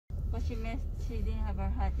But she didn't have her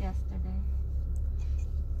hat yesterday.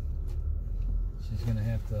 She's gonna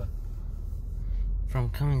have to. From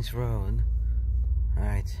Cummings Road.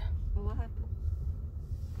 Alright. What happened?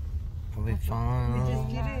 Are we following? We just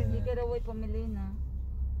get in. You gotta wait for Melina.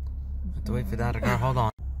 Have to wait for the other car. Hold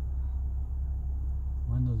on.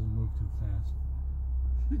 One doesn't move too fast.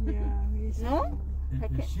 Yeah. No?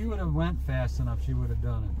 If she would have went fast enough, she would have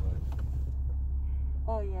done it. But.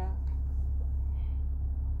 Oh yeah.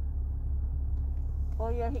 Oh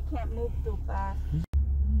yeah, he can't move too fast.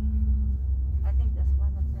 I think that's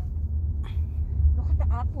one of them. Look at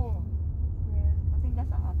the apple. Yeah. I think that's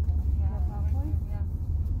an apple. Yeah. Yeah.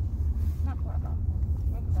 Not for an apple.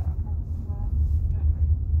 Maybe the apple.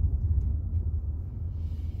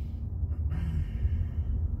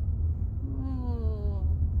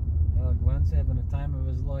 Well, Gwen's having the time of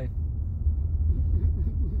his life.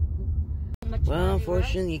 Well,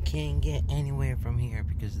 unfortunately, you can't get anywhere from here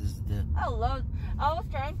because this is the. I was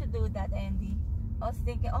trying to do that, Andy. I was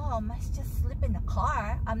thinking, oh, I must just sleep in the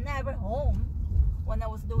car. I'm never home when I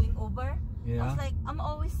was doing Uber. Yeah. I was like, I'm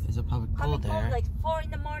always There's a public pool coming there. home like 4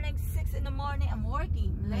 in the morning, 6 in the morning. I'm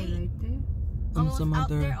working late. I And was some out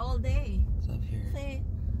other. there all day. It's up here. See,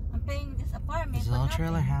 I'm paying this apartment. These for all nothing.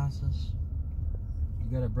 trailer houses.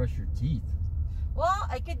 You gotta brush your teeth. Well,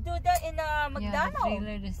 I could do that in a McDonald's. Yeah, the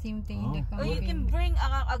trailer, the same thing in the Or you camping. can bring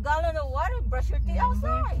a gallon of water, brush your teeth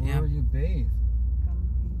outside. Yeah. Where you bathe?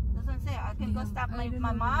 That's what I'm saying. I can go stop I my don't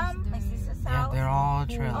know mom, where's my the- sister's Yeah, house. they're all I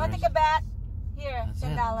want trailers. to take a bath. Here, That's it.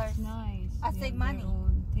 $10. It's nice. I They save have money. their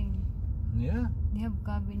own thing. Yeah. They have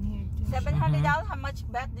cabin here too. $700. How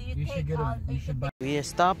much bath do you You take? should get a. You should buy. We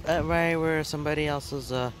stopped at right where somebody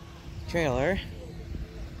else's trailer.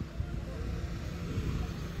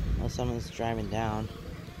 Well, someone's driving down.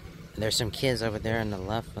 There's some kids over there on the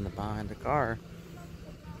left on the behind the car.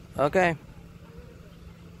 Okay.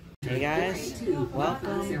 Hey guys,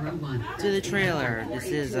 welcome to the trailer. This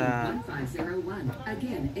is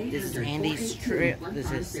Andy's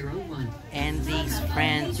Andy's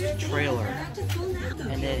friend's trailer,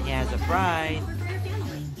 and then he has a bride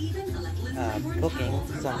booking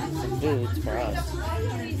some foods for us.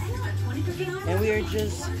 And we are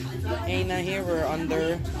just hanging out here. We're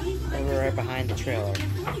under, and we're right behind the trailer.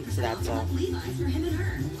 So that's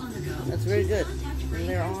that's very good. From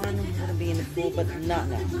there on, we're gonna be in the pool, but not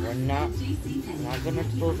now. We're not gonna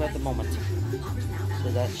pool at the moment.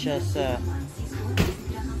 So that's just stay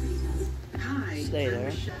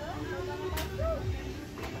there.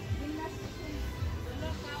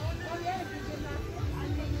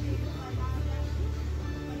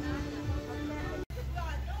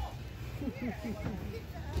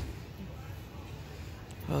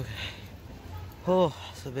 Okay. Oh,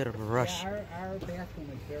 it's a bit of a rush. Yeah, our bathroom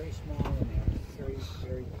is very small in there. It's very,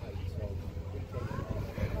 very tight. So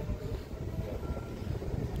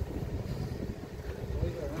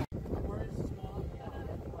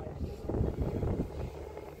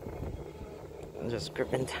I'm just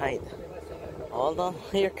gripping tight. Hold on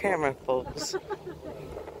to your camera, folks.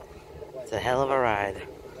 It's a hell of a ride.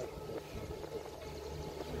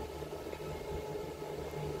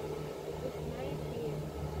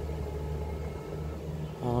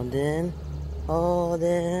 Hold in. Hold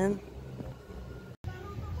in.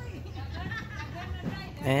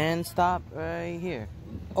 And stop right here.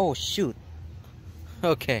 Oh, shoot.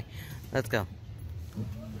 Okay, let's go.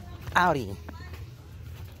 Audi.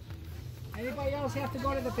 anybody else have to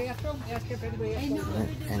go to the bathroom? Ask if anybody else goes to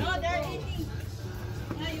the bathroom. No, they're eating.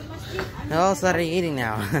 No, you must eat. They're all started eating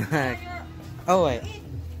now. Oh, wait.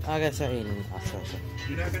 I gotta start eating.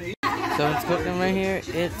 You're not gonna eat? So it's cooking right here.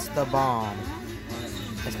 It's the bomb.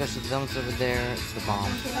 Especially the dumps over there. It's the bomb.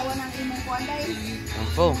 I'm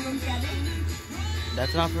full.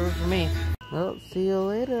 That's not food for me. Well, see you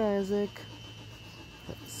later, Isaac.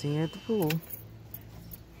 See you at the pool.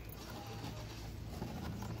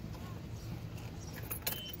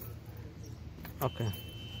 Okay.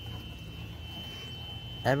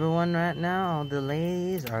 Everyone right now, all the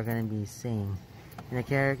ladies are gonna be singing in a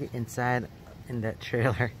karaoke inside in that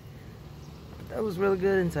trailer. That was really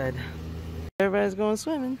good inside. Everybody's going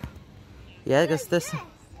swimming. Yeah, because there's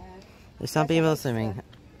some people swimming.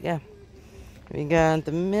 Yeah. We got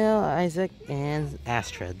the Mill, Isaac, and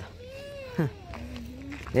Astrid.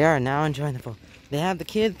 They are now enjoying the pool. They have the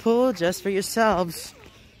kid pool just for yourselves.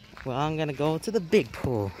 Well, I'm gonna go to the big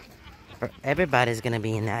pool. Everybody's gonna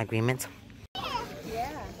be in that agreement. Yeah.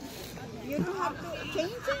 You don't have to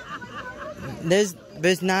change it?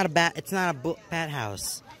 There's not a bat. It's not a bat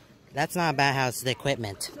house. That's not a bat house. It's the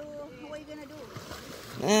equipment. So, how are you gonna do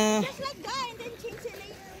Uh, it? Just like that and then change it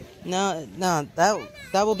later. no,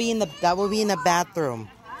 that will be in the bathroom.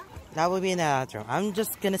 That will be in the bathroom. I'm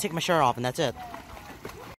just gonna take my shirt off and that's it.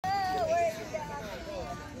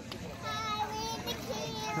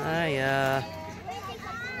 Hiya.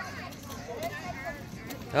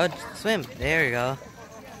 Oh, swim. There you go.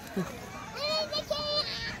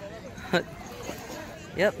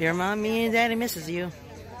 Yep, your mommy and daddy misses you.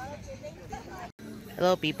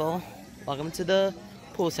 Hello, people. Welcome to the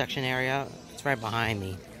pool section area. It's right behind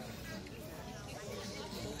me.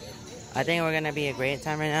 I think we're gonna be a great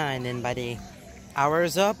time right now, and then by the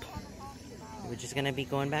hour's up, we're just gonna be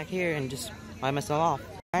going back here and just wipe myself off.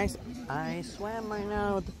 Guys, I swam right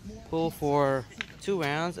now at the pool for 2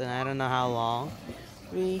 rounds, and I don't know how long,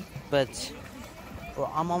 but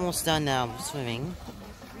well, I'm almost done now swimming.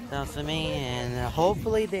 And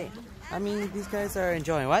hopefully these guys are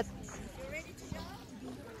enjoying. What?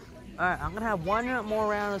 Alright, I'm gonna have one more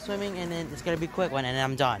round of swimming, and then it's gonna be a quick one, and then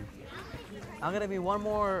I'm done. I'm gonna be one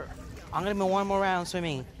more round of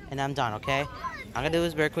swimming, and I'm done, okay? I'm gonna do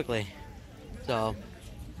this very quickly. So,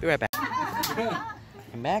 be right back.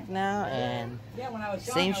 I'm back now, and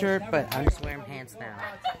same shirt, but I'm just wearing pants now.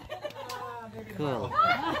 Cool.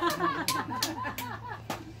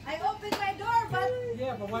 I opened my door, but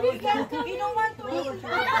yeah, but why would you don't want to eat.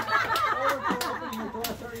 open your door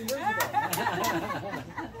 30 years ago?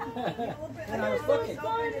 When I was looking.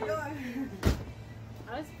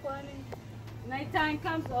 That's funny. Nighttime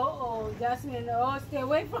comes, Jasmine, stay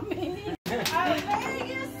away from me. I beg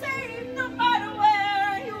you, safe no matter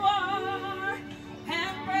where you are,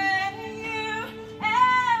 and bring you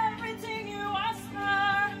everything you ask.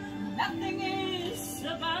 Nothing is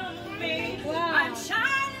above me. Wow. I'm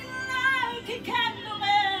shining like a candle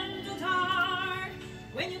in the dark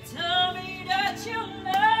when you tell me that you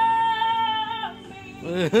love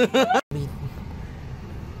me.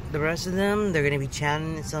 The rest of them, they're gonna be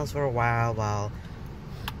chatting themselves for a while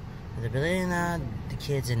the Billy and the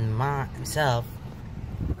kids and myself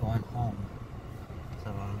going home.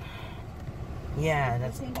 So yeah,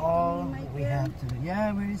 that's all we have to do.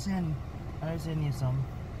 Yeah, we already sent you some.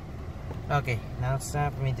 Okay, now it's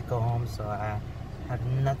time for me to go home, so I have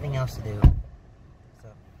nothing else to do. So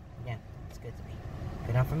yeah, it's good to be.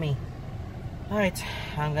 Good enough for me. Alright,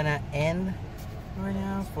 I'm gonna end right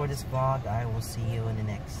now for this vlog. I will see you in the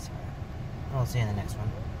next one.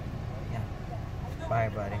 Yeah. Bye,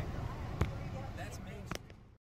 everybody.